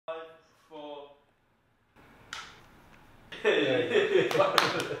Hi,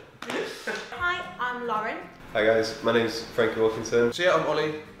 I'm Lauren. Hi guys, my name's Frankie Wilkinson. So yeah, I'm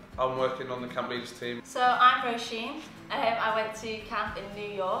Ollie. I'm working on the camp leaders team. So I'm Roisin. I went to camp in New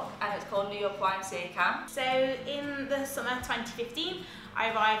York and it's called New York YMCA Camp. So in the summer 2015,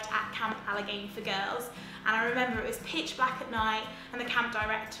 I arrived at Camp Allegheny for girls, and I remember it was pitch black at night and the camp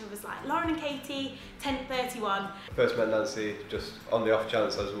director was like, Lauren and Katie, tent 31. First met Nancy just on the off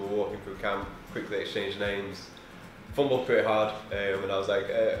chance as we were walking through camp, quickly exchanged names, fumbled pretty hard, and I was like,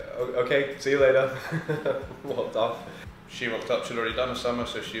 okay, see you later. Walked off. She rocked up, she'd already done a summer,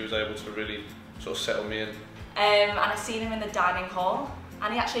 so she was able to really sort of settle me in. And I seen him in the dining hall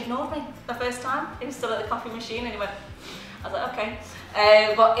and he actually ignored me the first time. He was still at the coffee machine and he went, I was like, okay.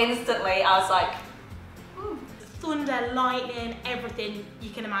 But instantly I was like, Thunder, lightning, everything you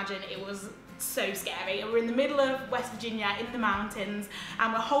can imagine. It was so scary. And we're in the middle of West Virginia in the mountains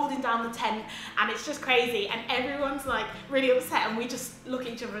and we're holding down the tent and it's just crazy and everyone's like really upset and we just look at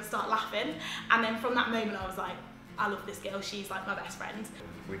each other and start laughing. And then from that moment I was like, I love this girl, she's like my best friend.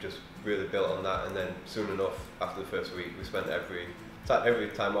 We just really built on that, and then soon enough after the first week we spent every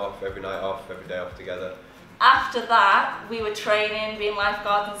time off, every night off, every day off together. After that we were training, being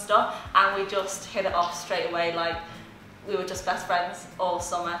lifeguards and stuff, and we just hit it off straight away, like we were just best friends all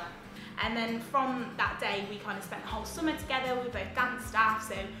summer. And then from that day we kind of spent the whole summer together. We were both dance staff,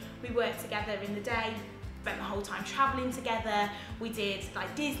 so we worked together in the day, spent the whole time travelling together. We did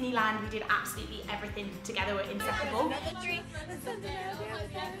like Disneyland, we did absolutely everything together, we're inseparable.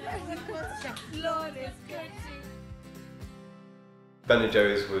 Ben &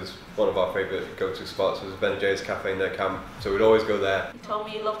 Jerry's was one of our favourite go-to spots. It was Ben & Jerry's cafe in their camp, so we'd always go there. He told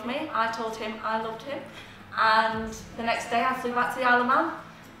me he loved me, I told him I loved him, and the next day I flew back to the Isle of Man,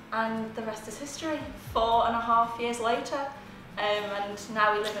 and the rest is history. 4.5 years later. And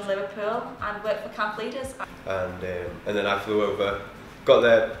now we live in Liverpool and work for camp leaders. And then I flew over, got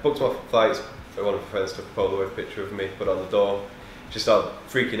there, booked my flights. One of my friends took a Polaroid picture of me, put it on the door. She started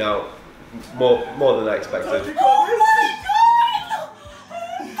freaking out, more than I expected. Oh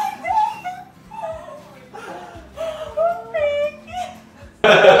my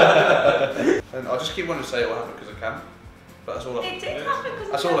God! And I just keep wanting to say it will happen because I can, but that's all I. It did happen because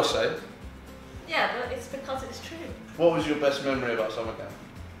that's all I say. Yeah, but it's because it's true. What was your best memory about summer camp?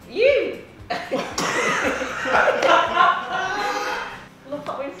 You! Look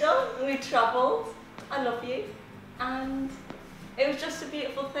what we've done. We've travelled. I love you. And it was just a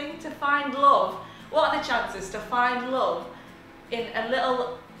beautiful thing to find love. What are the chances to find love in a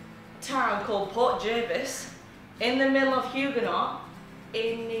little town called Port Jervis in the middle of Huguenot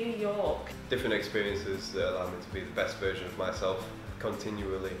in New York? Different experiences that allow me to be the best version of myself.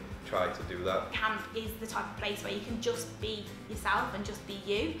 Continually try to do that. Camp is the type of place where you can just be yourself and just be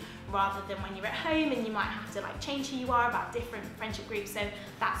you, rather than when you're at home and you might have to like change who you are about different friendship groups. So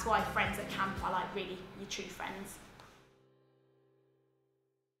that's why friends at camp are like really your true friends.